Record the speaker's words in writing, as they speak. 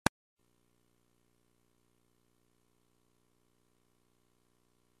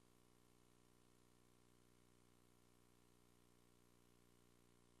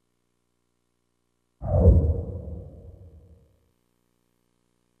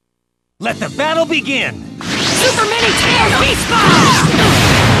Let the battle begin! Super Mini Tail Beast Bomb!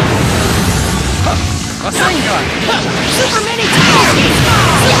 Rasengan! Super Mini Tail Beast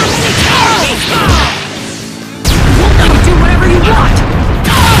Bomb! Super Mini Tail Beast Bomb! Won't let you do whatever you want!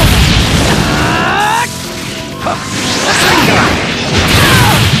 Rasengan!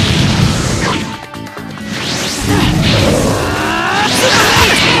 Super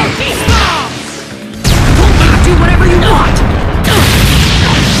Mini Tail Beast Bomb! Won't let you do whatever you want!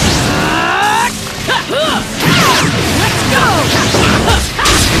 Let's go!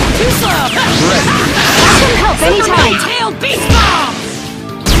 Too slow! I can help anytime! Super Tail Beast Bomb!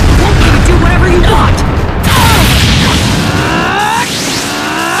 Won't let you do whatever you want!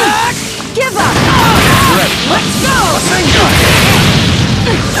 Give up! Let's go!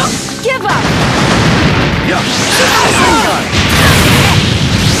 Give up! Yeah!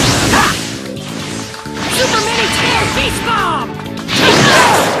 Super Mini Tail Beast Bomb!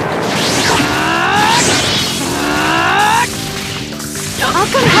 I'll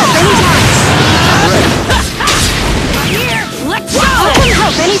come help anytime! Here! Let's go! I'll come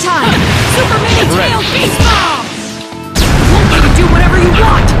help anytime! Super Mini Tail Beast Bomb! Won't let you do whatever you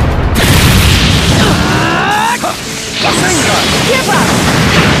want! Give up!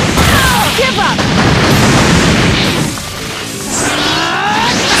 Give up!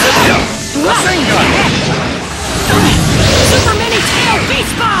 Super Mini Tail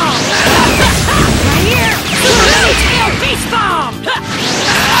Beast Bomb! Right here! Super Mini Tail Beast Bomb!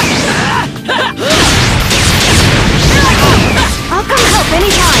 I'll come help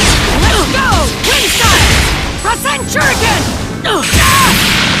anytime! Let's go! Wind Shot! Rasen Shuriken!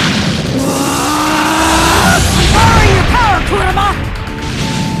 Borrowing your power, Kurama!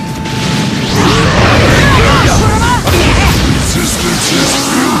 Kurama! Resistance is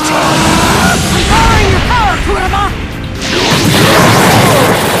futile! I'm borrowing your power, Kurama!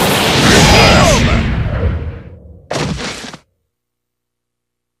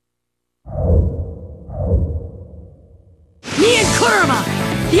 Me and Kurama,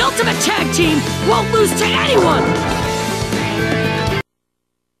 the ultimate tag team, won't lose to anyone!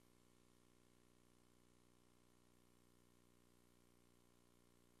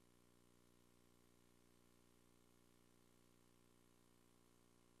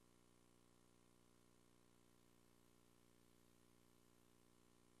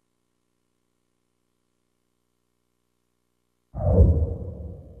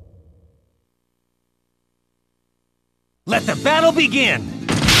 Let the battle begin!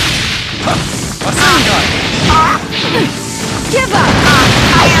 Rasengan! Give up!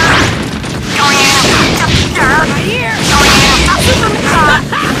 Right here!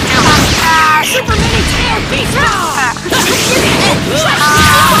 Super Mini Tail Beast Bomb!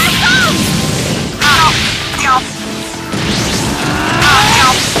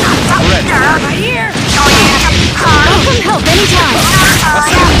 Right here! I'll come help anytime!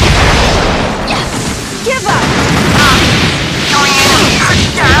 Give up!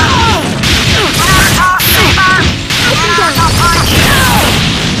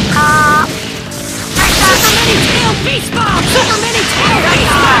 Super Mini Tail Beast Bomb! Super Mini Tail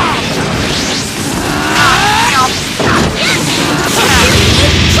Beast Bomb!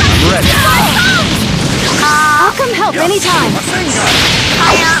 I'll come help anytime!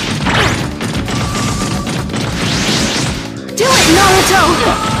 Do it, Naruto!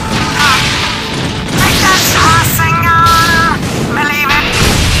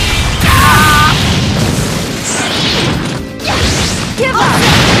 Give up!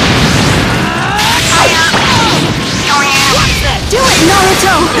 Do it,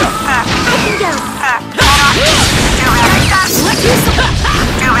 Naruto! I can go! Let you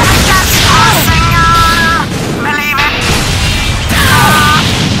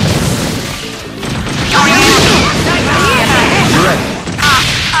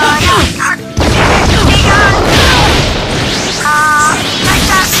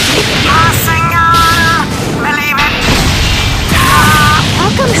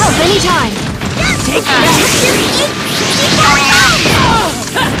I'll come help anytime! Take that!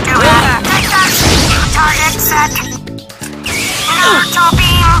 Target set. Naruto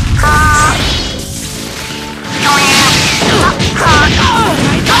beam.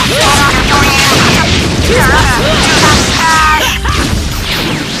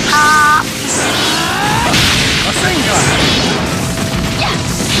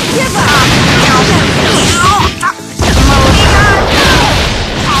 Give up!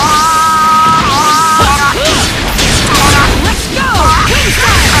 Let's go! Wind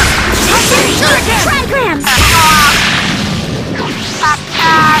Shot! Trigrams!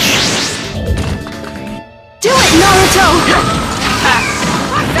 Do it, Naruto!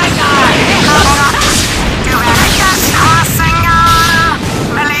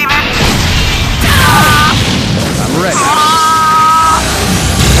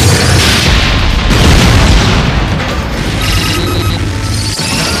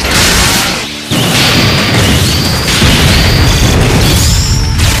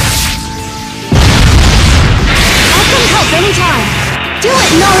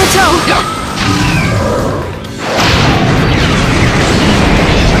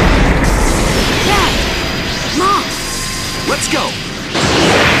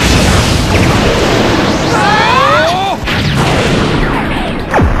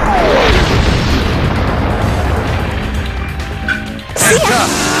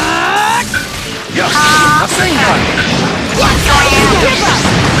 Yeah. Rasengan! Give up!